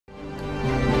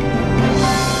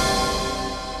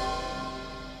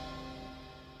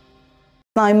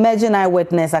Now, emerging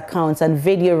eyewitness accounts and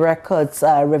video records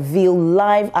reveal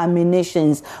live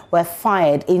ammunitions were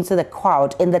fired into the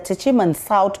crowd in the Techiman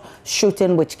South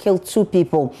shooting, which killed 2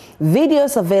 people.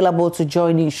 Videos available to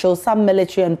JoyNews show some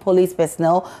military and police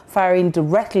personnel firing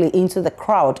directly into the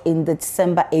crowd in the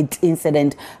December 8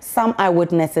 incident. Some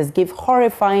eyewitnesses give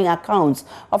horrifying accounts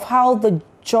of how the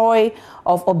joy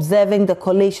of observing the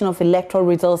collation of electoral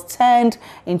results turned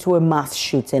into a mass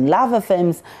shooting. Lava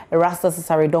FM's Erastus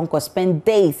Saridonko spent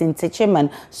days in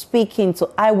Techiman speaking to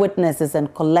eyewitnesses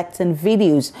and collecting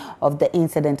videos of the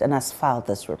incident and has filed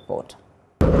this report.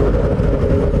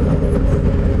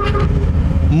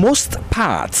 Most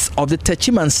parts of the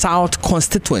Techiman South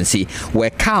constituency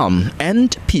were calm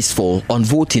and peaceful on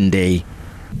voting day.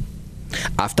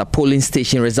 After polling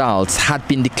station results had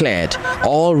been declared,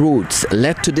 all roads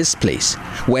led to this place,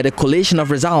 where the collation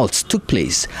of results took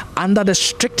place under the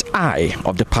strict eye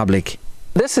of the public.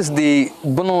 This is the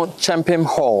Bono Champion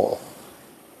Hall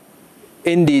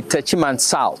in the Techiman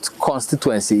South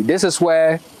constituency. This is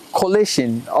where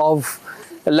collation of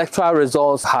electoral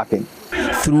results happened.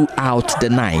 Throughout the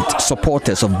night,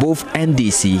 supporters of both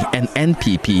NDC and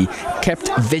NPP kept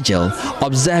vigil,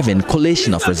 observing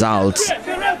collation of results.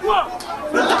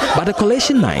 But the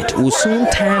collation night will soon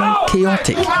turn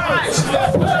chaotic.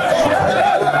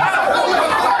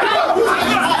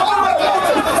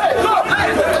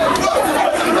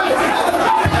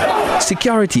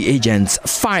 Security agents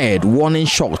fired warning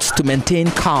shots to maintain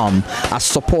calm as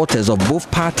supporters of both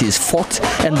parties fought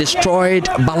and destroyed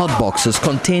ballot boxes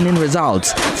containing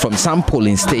results from some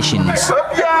polling stations.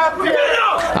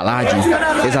 Alaji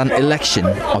is an election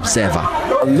observer.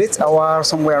 Late hour,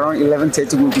 somewhere around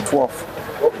 11:30 going to 12,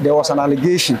 there was an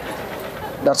allegation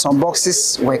that some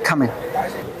boxes were coming.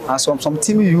 And some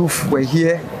team youth were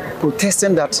here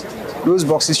protesting that those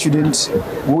boxes shouldn't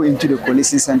go into the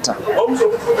collation center.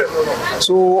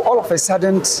 So all of a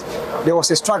sudden, there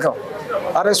was a struggle.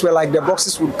 Others were like the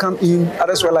boxes would come in,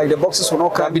 others were like the boxes would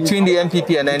not come between in. The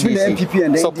NPP and NDC. Between the NPP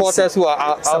and the supporters NDC. Who are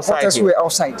outside. Supporters who were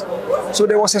outside. So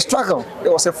there was a struggle,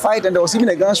 there was a fight, and there was even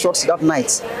a gunshot that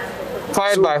night.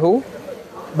 Fired by who?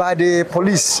 By the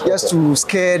police, just to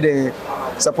scare the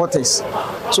supporters.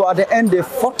 So at the end, they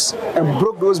fought and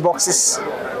broke those boxes.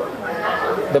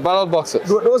 The ballot boxes?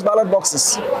 Those ballot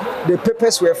boxes. The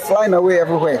papers were flying away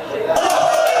everywhere.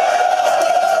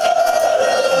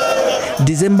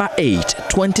 December 8,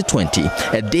 2020,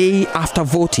 a day after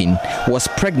voting, was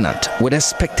pregnant with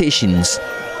expectations.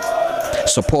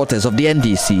 Supporters of the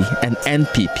NDC and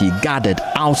NPP gathered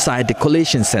outside the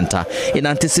collation center in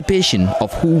anticipation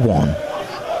of who won.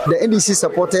 The NDC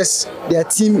supporters, their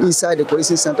team inside the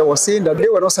collation center was saying that they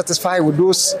were not satisfied with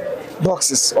those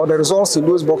boxes or the results in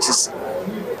those boxes.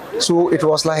 So it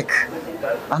was like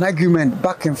an argument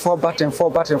back and forth, back and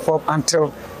forth, back and forth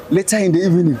until later in the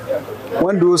evening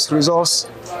when those results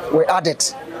were added.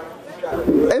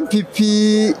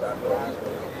 NPP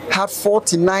had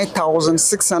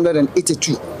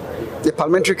 49,682, the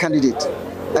parliamentary candidate,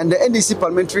 and the NDC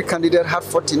parliamentary candidate had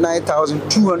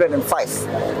 49,205.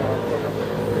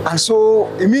 And so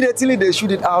immediately they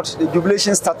shoot it out, the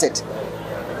jubilation started.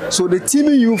 So the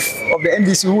teaming youth of the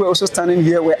NDC who were also standing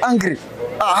here were angry.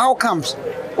 How comes?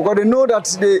 Because they know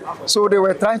that they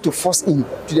were trying to force in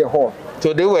to the hall.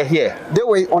 So they were here? They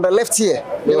were on the left here.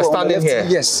 They were standing here?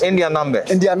 Yes. In their numbers?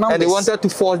 In their numbers. And they wanted to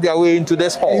force their way into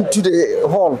this hall? Into the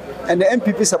hall. And the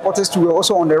NPP supporters too were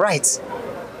also on the right.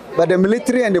 But the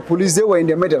military and the police, they were in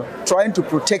the middle, trying to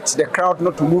protect the crowd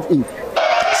not to move in.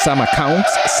 Some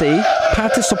accounts say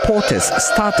party supporters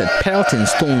started pelting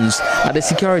stones at the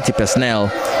security personnel.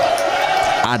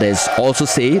 Others also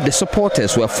say the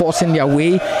supporters were forcing their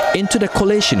way into the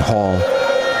collation hall.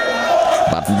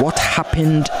 But what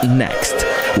happened next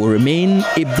will remain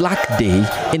a black day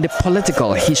in the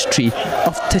political history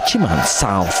of Techiman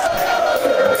South.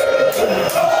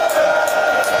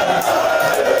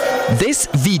 This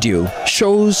video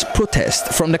shows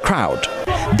protest from the crowd.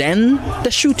 Then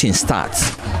the shooting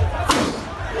starts.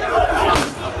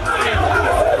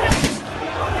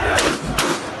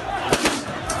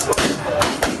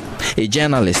 A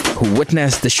journalist who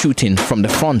witnessed the shooting from the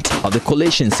front of the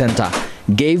collation center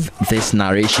gave this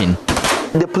narration.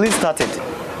 The police started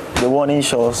the warning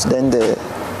shots, then the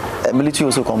military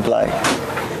also complied.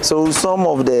 So some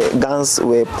of the guns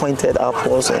were pointed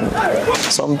upwards and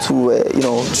some too,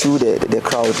 through the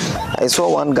crowd. I saw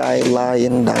one guy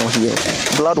lying down here.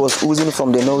 Blood was oozing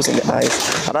from the nose and the eyes.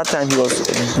 At that time, he was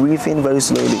breathing very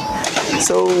slowly.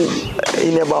 So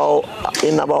in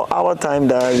about our time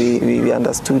that we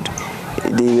understood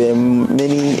there were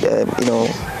many,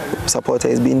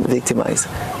 supporters being victimized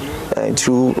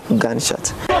through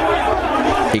gunshot.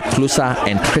 A closer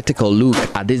and critical look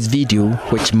at this video,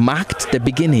 which marked the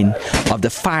beginning of the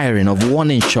firing of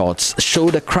warning shots,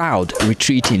 showed the crowd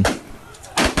retreating.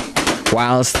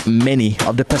 Whilst many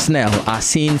of the personnel are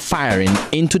seen firing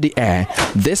into the air,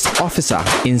 this officer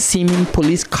in seeming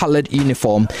police-colored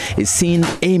uniform is seen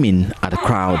aiming at the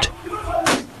crowd.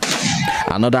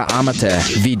 Another amateur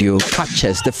video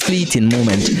captures the fleeting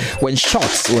moment when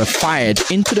shots were fired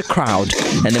into the crowd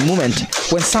and the moment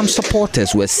when some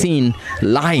supporters were seen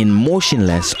lying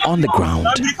motionless on the ground.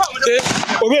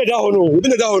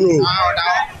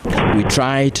 We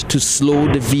tried to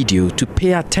slow the video to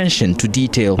pay attention to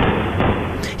detail.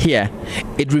 Here,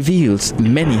 it reveals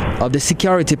many of the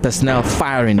security personnel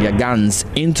firing their guns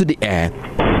into the air.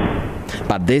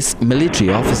 But this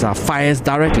military officer fires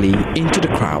directly into the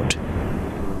crowd.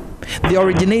 The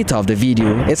originator of the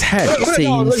video is heard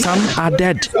saying some are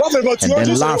dead and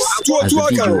then laughs as the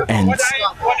video ends.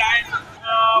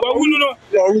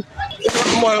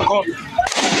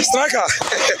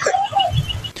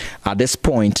 At this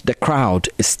point, the crowd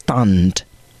is stunned.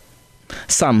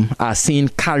 Some are seen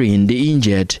carrying the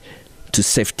injured to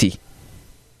safety.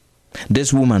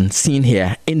 This woman seen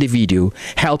here in the video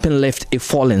helping lift a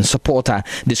fallen supporter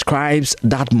describes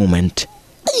that moment.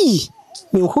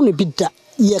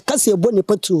 Ye kasi ebone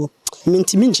patu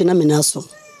mintimi njina menaso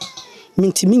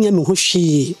mintimi nya me ho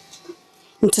hwe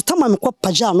ntitama me kwa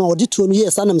paja no odi to no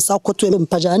yes ana me sa koto me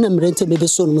paja na mrente me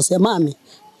beso no se maami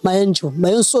mayenjo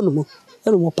mayenso no mo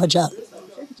eno mo paja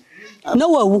na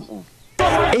wawu.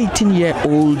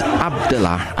 18-year-old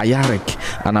Abdullah Ayarik,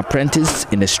 an apprentice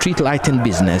in the street lighting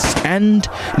business, and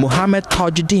Muhammad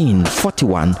Tajuddin,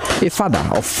 41, a father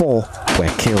of 4, were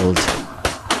killed.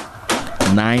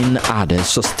 9 others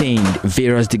sustained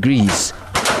various degrees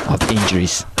of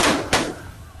injuries.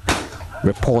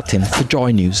 Reporting for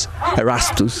Joy News,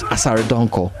 Erastus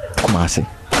Asaredonko, Kumasi.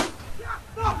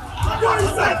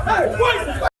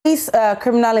 Police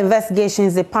Criminal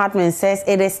Investigations Department says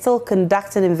it is still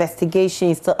conducting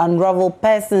investigations to unravel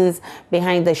persons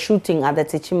behind the shooting at the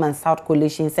Techiman South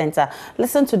Coalition Center.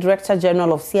 Listen to Director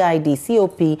General of CID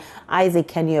COP Isaac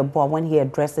Kenyaboa when he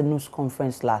addressed the news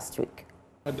conference last week.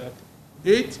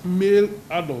 8 male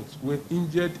adults were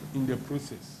injured in the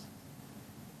process.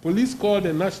 Police called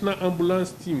the National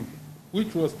Ambulance Team,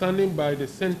 which was standing by the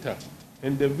center,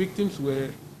 and the victims were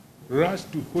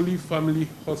rushed to Holy Family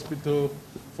Hospital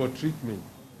for treatment.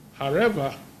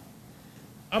 However,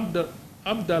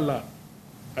 Abdallah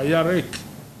Ayarik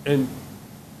and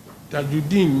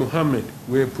Tajuddin Muhammad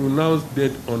were pronounced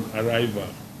dead on arrival.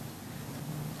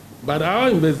 But our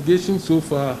investigation so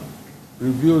far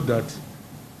revealed that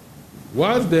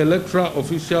whilst the electoral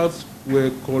officials were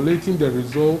collating the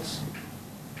results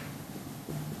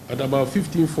at about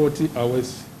 1540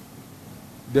 hours,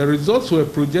 the results were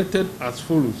projected as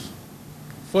follows: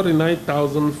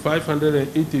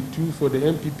 49,582 for the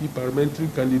MPP parliamentary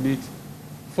candidate,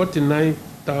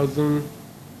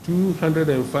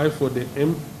 49,205 for the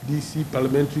MDC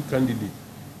parliamentary candidate.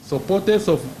 Supporters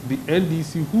of the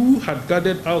NDC who had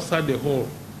gathered outside the hall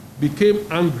became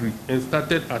angry and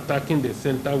started attacking the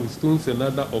center with stones and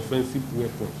other offensive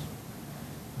weapons.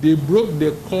 They broke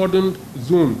the cordoned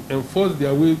zone and forced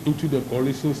their way into the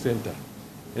coalition center.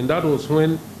 And that was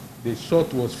when the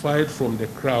shot was fired from the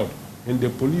crowd, and the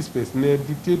police personnel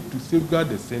detailed to safeguard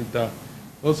the center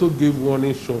also gave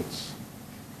warning shots.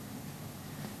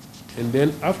 And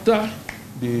then after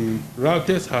the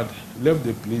rioters had left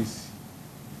the place,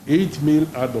 8 male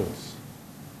adults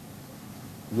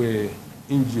were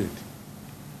injured.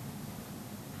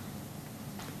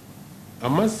 I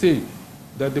must say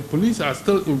that the police are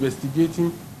still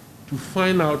investigating to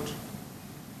find out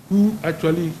who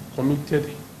actually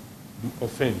committed the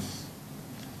offense.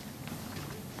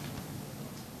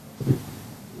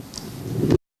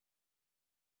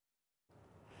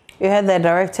 You heard the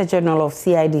Director General of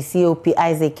CID COP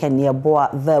Isaac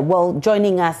Kenyaboa.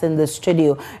 Joining us in the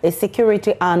studio is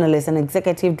security analyst and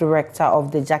executive director of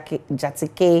the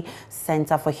Jatike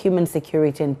Center for Human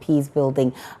Security and Peace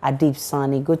Building, Adib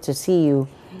Sani. Good to see you.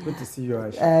 Good to see you,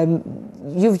 Aisha.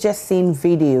 You've just seen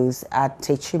videos at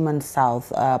Techiman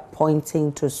South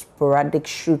pointing to sporadic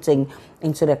shooting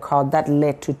into the crowd that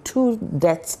led to 2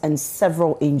 deaths and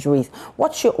several injuries.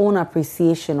 What's your own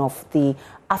appreciation of the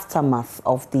aftermath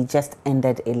of the just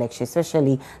ended election,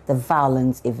 especially the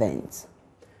violence events?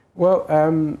 Well,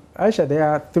 Aisha, there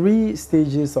are 3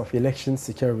 stages of election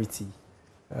security.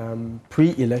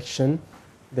 Pre-election,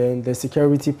 then the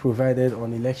security provided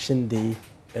on election day,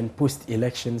 and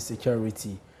post-election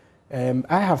security.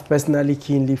 I have personally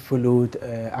keenly followed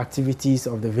activities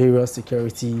of the various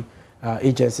security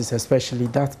agencies, especially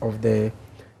that of the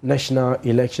National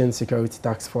Election Security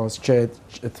Task Force chaired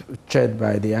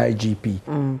by the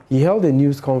IGP. He held a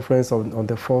news conference on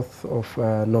the 4th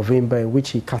of November in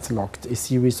which he catalogued a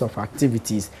series of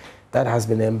activities that has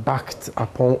been embarked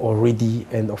upon already,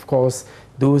 and of course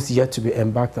those yet to be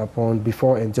embarked upon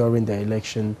before and during the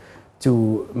election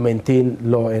to maintain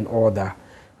law and order.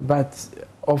 But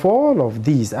of all of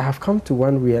these, I have come to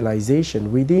one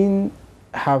realization: we didn't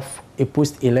have a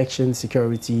post-election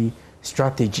security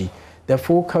strategy. The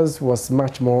focus was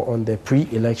much more on the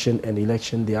pre-election and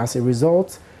election day. As a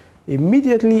result,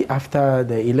 immediately after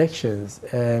the elections,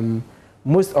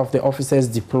 most of the officers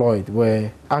deployed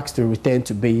were asked to return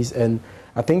to base, and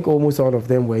I think almost all of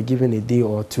them were given a day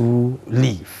or two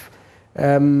leave.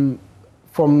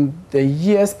 From the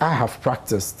years I have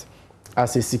practiced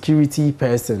as a security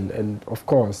person, and of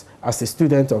course as a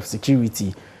student of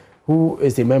security, who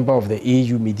is a member of the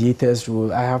AU Mediators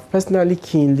Rule, I have personally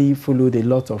keenly followed a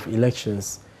lot of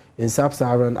elections in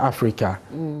sub-Saharan Africa.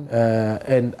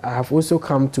 And I have also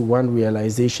come to one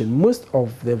realization: most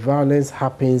of the violence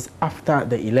happens after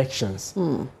the elections,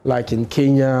 like in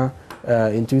Kenya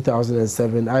in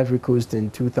 2007, Ivory Coast in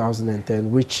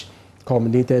 2010, which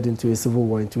culminated into a civil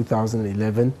war in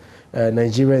 2011,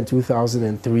 Nigeria in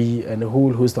 2003, and a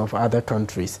whole host of other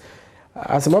countries.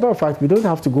 As a matter of fact, we don't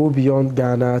have to go beyond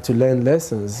Ghana to learn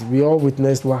lessons. We all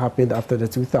witnessed what happened after the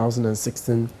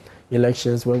 2016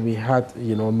 elections, when we had,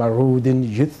 marauding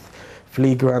youth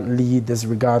flagrantly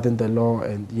disregarding the law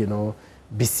and,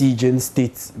 besieging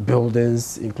state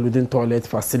buildings, including toilet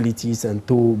facilities and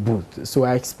toll booths. So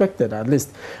I expected at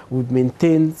least we'd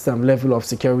maintain some level of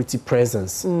security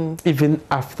presence even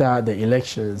after the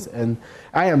elections. And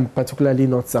I am particularly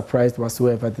not surprised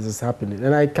whatsoever this is happening.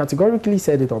 And I categorically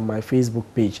said it on my Facebook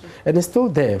page, and it's still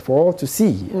there for all to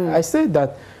see. I said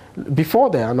that before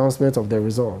the announcement of the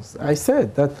results, I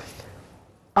said that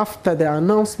after the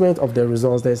announcement of the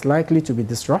results, there's likely to be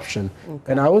disruption.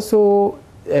 And I also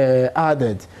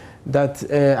added that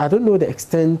I don't know the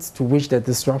extent to which the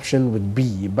disruption would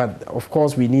be, but of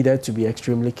course we needed to be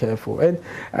extremely careful. And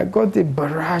I got a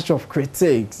barrage of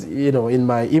critics, in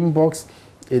my inbox,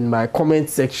 in my comment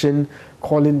section,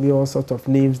 calling me all sorts of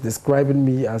names, describing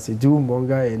me as a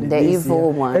doom-monger and the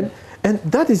evil one. And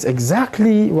that is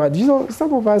exactly what,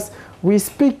 some of us, we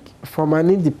speak from an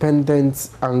independent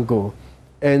angle,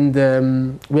 and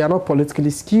we are not politically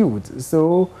skewed.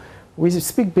 So we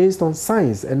speak based on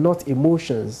science and not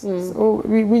emotions. So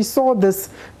we saw this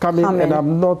coming, and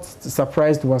I'm not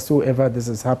surprised whatsoever this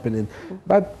is happening.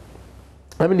 But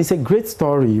I mean, it's a great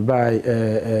story by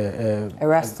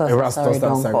Erastus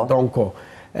Donko.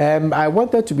 I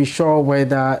wanted to be sure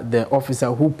whether the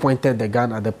officer who pointed the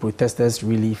gun at the protesters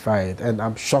really fired, and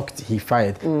I'm shocked he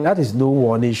fired. That is no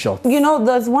warning shot.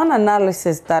 There's one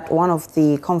analysis that one of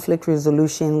the conflict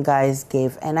resolution guys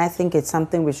gave, and I think it's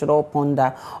something we should all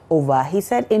ponder over. He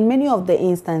said in many of the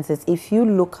instances, if you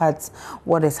look at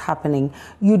what is happening,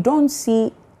 you don't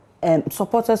see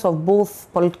supporters of both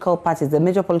political parties, the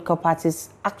major political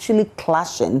parties, actually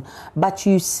clashing, but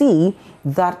you see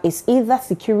that it's either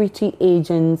security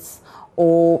agents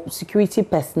or security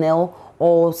personnel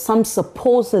or some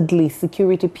supposedly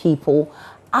security people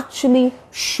actually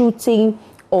shooting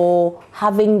or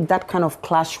having that kind of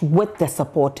clash with the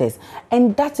supporters.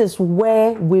 And that is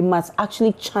where we must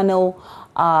actually channel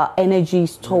our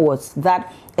energies towards,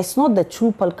 that it's not the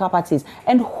true political parties.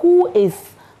 And who is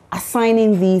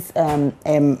assigning these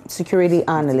security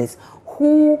analysts?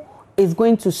 Who is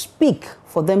going to speak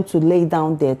for them to lay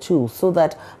down their tools so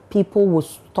that people will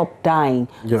stop dying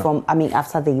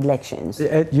after the elections?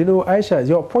 Aisha,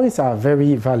 your points are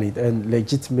very valid and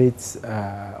legitimate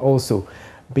also,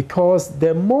 because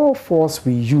the more force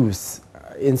we use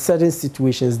in certain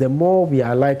situations, the more we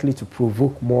are likely to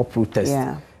provoke more protest.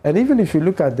 And even if you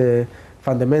look at the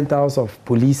fundamentals of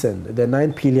policing, the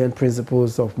 9 pillion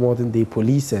principles of modern day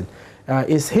policing,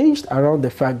 is hinged around the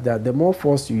fact that the more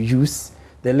force you use,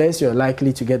 the less you're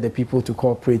likely to get the people to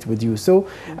cooperate with you. So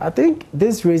I think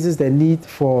this raises the need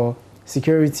for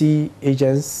security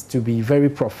agents to be very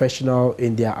professional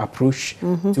in their approach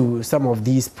to some of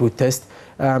these protests.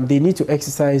 They need to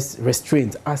exercise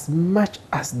restraint as much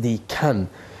as they can.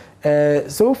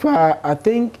 So far, I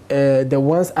think the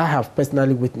ones I have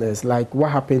personally witnessed, like what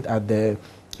happened at the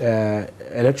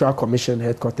Electoral Commission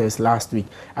headquarters last week,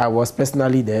 I was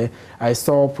personally there. I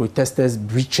saw protesters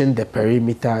breaching the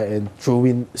perimeter and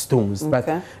throwing stones. But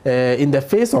in the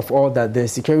face of all that, the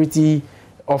security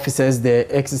officers, they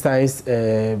exercised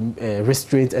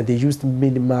restraint and they used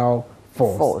minimal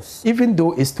force. Even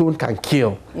though a stone can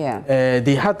kill,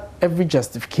 they had every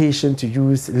justification to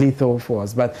use lethal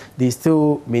force, but they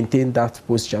still maintain that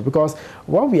posture, because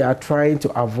what we are trying to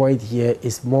avoid here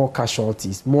is more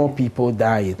casualties, more people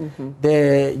dying.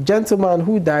 The gentleman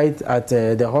who died at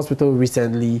the hospital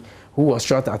recently, who was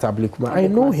shot at Ablekuma, I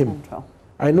know him.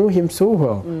 I know him so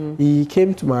well. He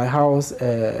came to my house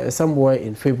somewhere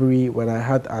in February when I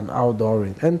had an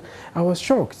outdooring, and I was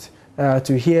shocked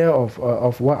to hear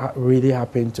of what really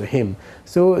happened to him.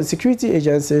 So security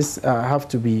agencies have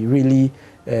to be really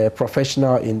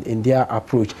professional in their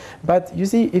approach. But you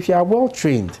see, if you are well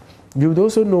trained, you would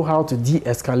also know how to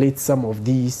de-escalate some of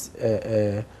these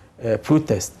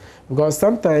protests. Because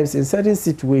sometimes in certain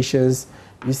situations,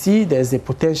 you see there's a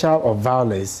potential of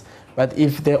violence. But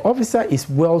if the officer is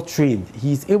well trained,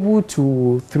 he's able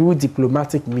to, through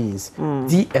diplomatic means,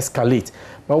 de-escalate.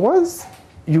 But once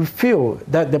you feel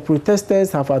that the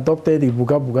protesters have adopted a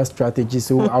booga-booga strategy,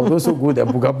 so I would also go the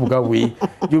booga-booga way,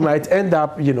 you might end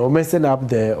up, you know, messing up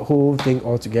the whole thing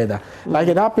altogether. Like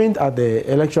it happened at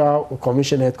the Electoral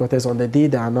Commission headquarters on the day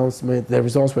the announcement, the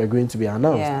results were going to be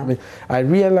announced. I mean, I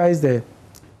realized the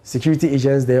security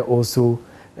agents there also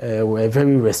were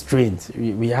very restrained.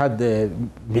 We had the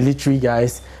military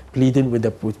guys pleading with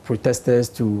the protesters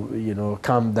to, you know,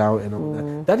 calm down and all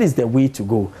that. That is the way to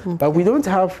go. But we don't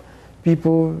have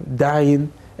people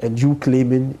dying and you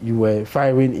claiming you were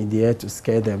firing in the air to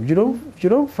scare them. You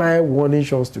don't fire warning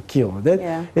shots to kill.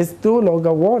 Then it's no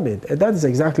longer warning. And that is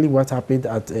exactly what happened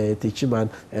at Techiman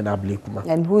and Ablekuma.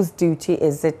 And whose duty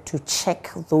is it to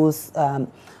check those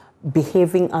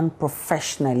behaving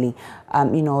unprofessionally,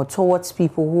 you know, towards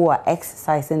people who are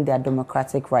exercising their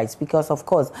democratic rights? Because, of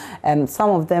course,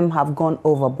 some of them have gone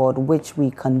overboard, which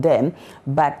we condemn,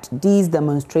 but these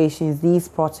demonstrations, these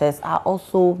protests are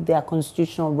also their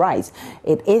constitutional rights.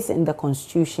 It is in the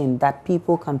Constitution that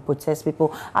people can protest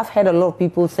people. I've heard a lot of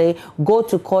people say, go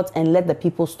to court and let the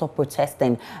people stop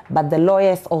protesting. But the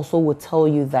lawyers also will tell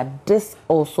you that this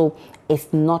also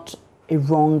is not a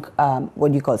wrong,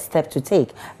 step to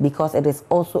take, because it is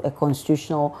also a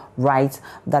constitutional right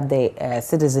that the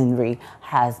citizenry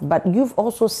has. But you've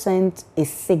also sent a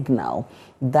signal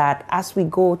that as we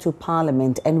go to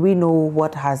Parliament, and we know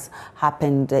what has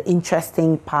happened, the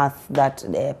interesting path that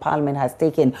the Parliament has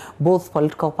taken, both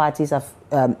political parties have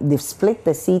they've split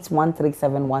the seats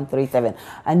 137, 137,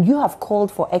 and you have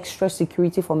called for extra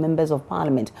security for members of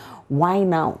Parliament. Why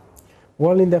now?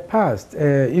 Well, in the past,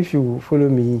 if you follow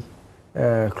me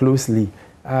closely,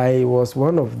 I was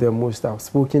one of the most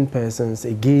outspoken persons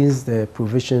against the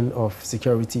provision of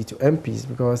security to MPs,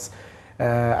 because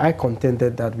I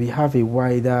contended that we have a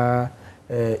wider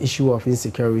issue of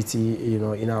insecurity, you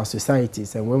know, in our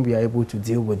societies, and when we are able to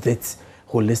deal with it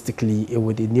holistically, it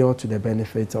would inure to the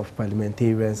benefit of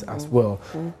parliamentarians as well.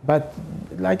 But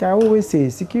like I always say,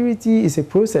 security is a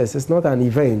process, it's not an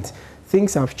event.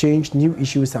 Things have changed, new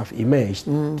issues have emerged.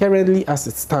 Currently, as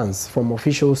it stands, from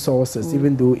official sources,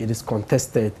 even though it is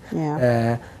contested,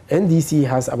 NDC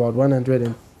has about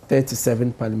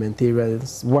 137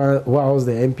 parliamentarians, whilst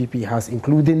the MPP has,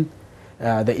 including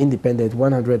the independent,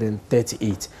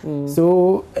 138.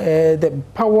 So the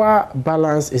power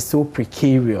balance is so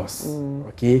precarious,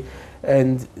 okay?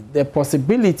 And the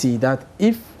possibility that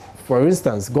if, for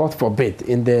instance, God forbid,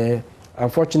 in the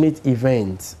unfortunate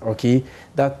event, okay,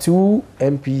 that 2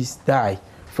 MPs die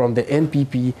from the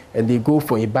NPP and they go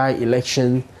for a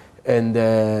by-election and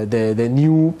the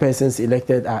new persons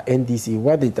elected are NDC,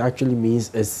 what it actually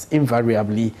means is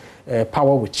invariably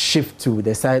power would shift to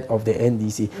the side of the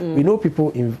NDC. We know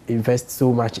people invest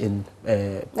so much in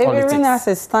politics. Even as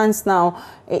it stands now,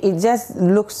 it just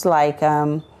looks like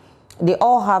they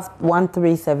all have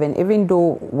 137, even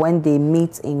though when they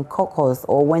meet in caucus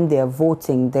or when they're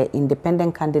voting, the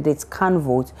independent candidates can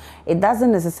vote. It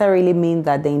doesn't necessarily mean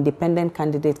that the independent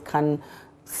candidate can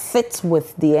fit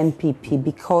with the NPP,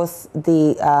 because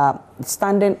the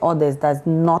standing orders does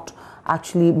not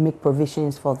actually make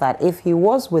provisions for that. If he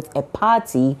was with a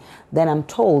party, then I'm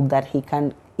told that he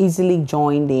can easily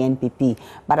join the NPP.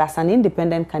 But as an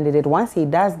independent candidate, once he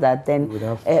does that, then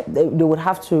there would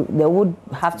have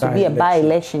to be a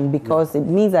by-election, because it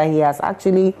means that he has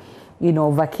actually, you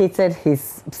know, vacated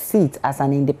his seat as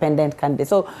an independent candidate.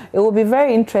 So it will be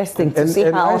very interesting to see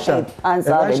how it pans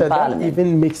out in Parliament. That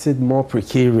even makes it more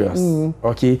precarious,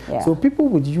 okay? So people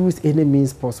would use any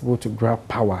means possible to grab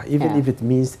power, even if it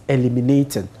means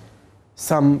eliminating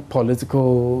some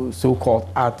political so-called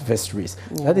adversaries.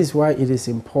 That is why it is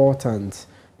important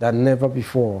than never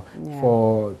before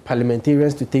for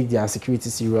parliamentarians to take their security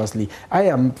seriously. I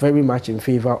am very much in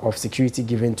favor of security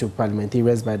given to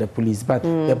parliamentarians by the police, but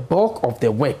the bulk of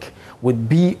the work would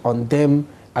be on them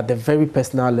at the very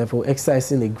personal level,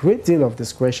 exercising a great deal of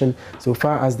discretion so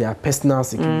far as their personal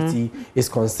security is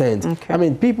concerned. I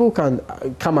mean, people can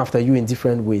come after you in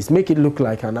different ways, make it look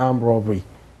like an armed robbery,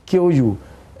 kill you,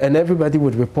 and everybody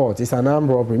would report it's an armed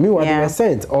robbery. Meanwhile, they were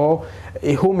sent, or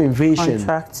a home invasion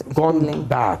gone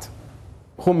bad.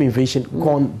 Home invasion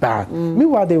gone bad.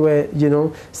 Meanwhile, they were, you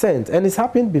know, sent. And it's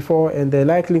happened before, and the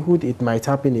likelihood it might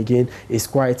happen again is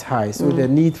quite high. So the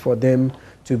need for them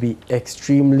to be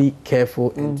extremely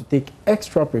careful and to take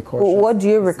extra precautions. What do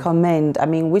you recommend? I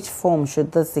mean, which form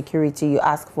should the security you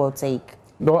ask for take?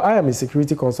 No, I am a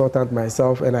security consultant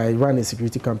myself, and I run a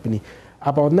security company.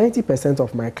 About 90%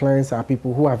 of my clients are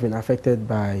people who have been affected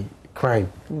by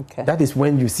crime. That is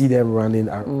when you see them running,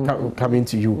 coming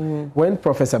to you. When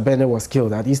Professor Bennett was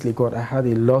killed at East Legon, I had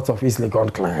a lot of East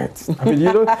Legon clients. I mean,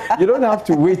 you don't have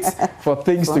to wait for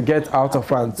things to get out of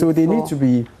hand. So they need to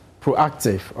be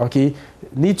proactive, okay?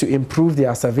 Need to improve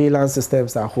their surveillance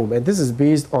systems at home. And this is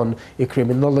based on a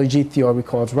criminology theory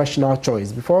called rational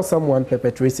choice. Before someone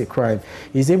perpetrates a crime,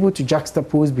 he's able to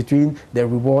juxtapose between the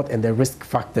reward and the risk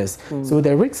factors. So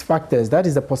the risk factors, that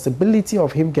is the possibility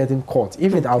of him getting caught.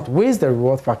 If it outweighs the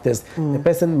reward factors, the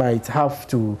person might have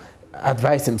to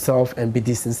advise himself and be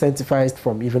disincentivized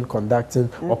from even conducting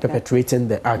or perpetrating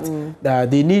the act.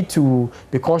 They need to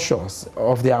be cautious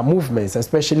of their movements,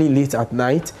 especially late at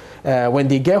night. When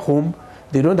they get home,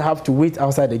 they don't have to wait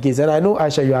outside the gates. And I know,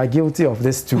 Aisha, you are guilty of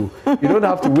this too. You don't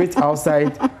have to wait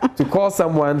outside to call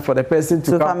someone for the person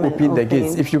to come open the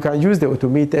gates. If you can use the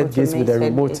automated gates with a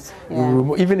remote,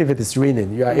 even if it is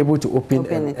raining, you are able to open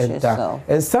and enter.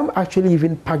 And some actually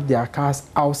even park their cars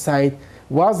outside.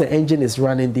 Whilst the engine is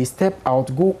running, they step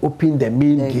out, go open the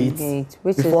main gate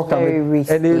before coming.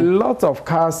 Risky. And a lot of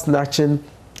car snatching,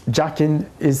 jacking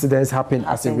incidents happen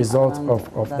as a result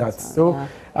of that. So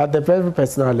at the very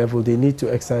personal level, they need to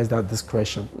exercise that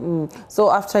discretion. So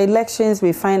after elections,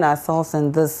 we find ourselves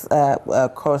in this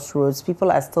crossroads.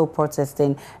 People are still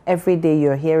protesting. Every day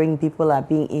you're hearing people are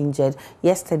being injured.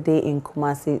 Yesterday in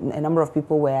Kumasi, a number of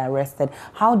people were arrested.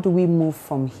 How do we move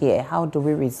from here? How do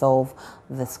we resolve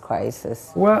this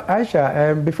crisis? Well,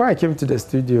 Aisha, before I came to the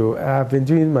studio, I've been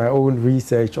doing my own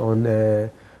research on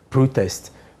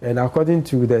protest. And according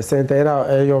to the center,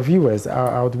 and your viewers,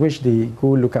 I would wish they go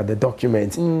look at the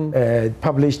document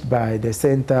published by the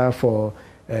Center for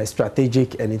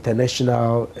Strategic and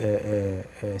International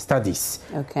Studies.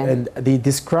 And they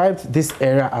described this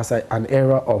era as an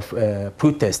era of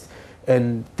protest.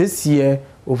 And this year,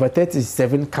 over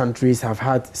 37 countries have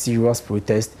had serious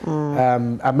protests.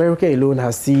 America alone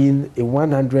has seen a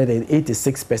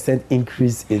 186%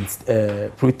 increase in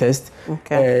protests.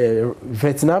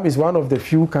 Vietnam is one of the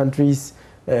few countries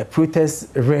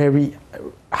protests rarely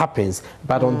happens,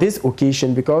 but on this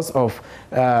occasion, because of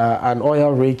an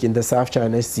oil rig in the South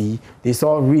China Sea, they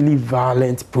saw really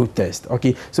violent protest.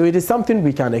 So it is something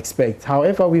we can expect.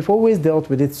 However, we've always dealt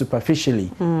with it superficially.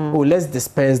 Oh, let's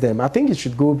disperse them. I think it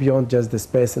should go beyond just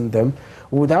dispersing them.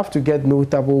 We would have to get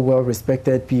notable,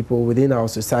 well-respected people within our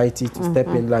society to step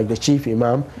in, like the chief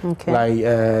imam, like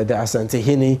the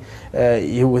Asantehene.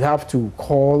 You would have to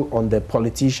call on the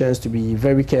politicians to be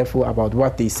very careful about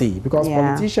what they say, because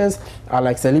politicians are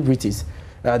like celebrities.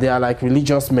 They are like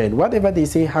religious men. Whatever they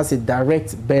say has a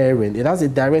direct bearing. It has a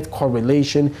direct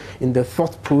correlation in the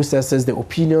thought processes, the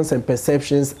opinions and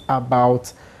perceptions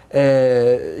about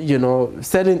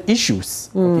certain issues.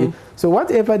 So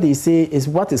whatever they say is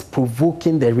what is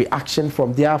provoking the reaction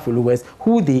from their followers,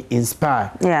 who they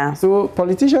inspire. So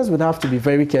politicians would have to be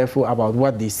very careful about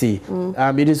what they say.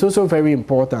 It is also very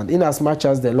important, in as much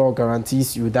as the law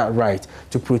guarantees you that right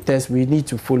to protest, we need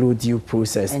to follow due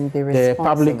process. And be the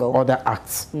Public Order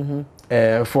Act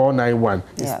 491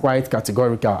 is quite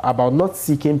categorical about not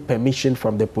seeking permission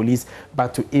from the police,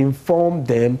 but to inform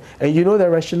them, and you know the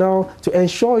rationale, to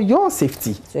ensure your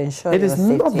safety. It is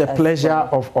not the pleasure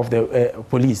of the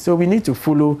police. So we need to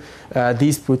follow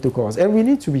these protocols, and we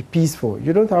need to be peaceful.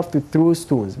 You don't have to throw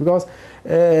stones, because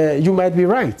you might be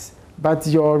right, but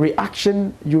your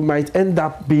reaction, you might end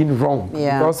up being wrong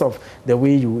because of the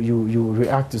way you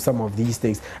react to some of these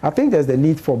things. I think there's the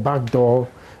need for backdoor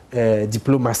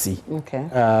diplomacy. Engage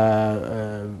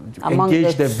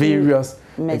the various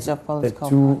major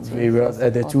political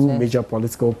the two major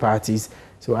political parties,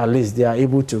 so at least they are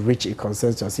able to reach a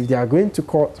consensus. If they are going to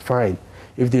court, fine.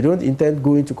 If they don't intend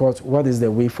going to court, what is the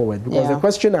way forward? Because the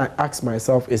question I ask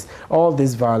myself is, all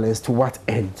this violence, to what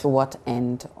end? To what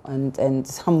end? And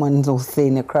someone will say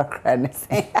in a crack and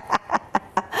say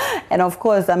And of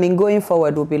course, I mean, going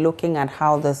forward, we'll be looking at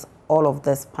how all of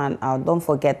this pan out. Don't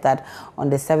forget that on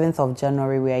the 7th of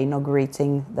January, we are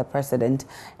inaugurating the president,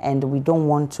 and we don't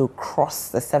want to cross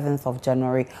the 7th of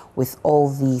January with all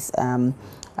these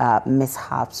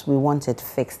mishaps. We want it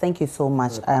fixed. Thank you so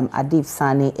much. Adib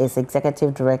Sani is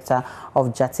Executive Director of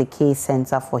Jatike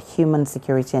Center for Human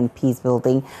Security and Peace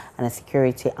Building and a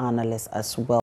security analyst as well.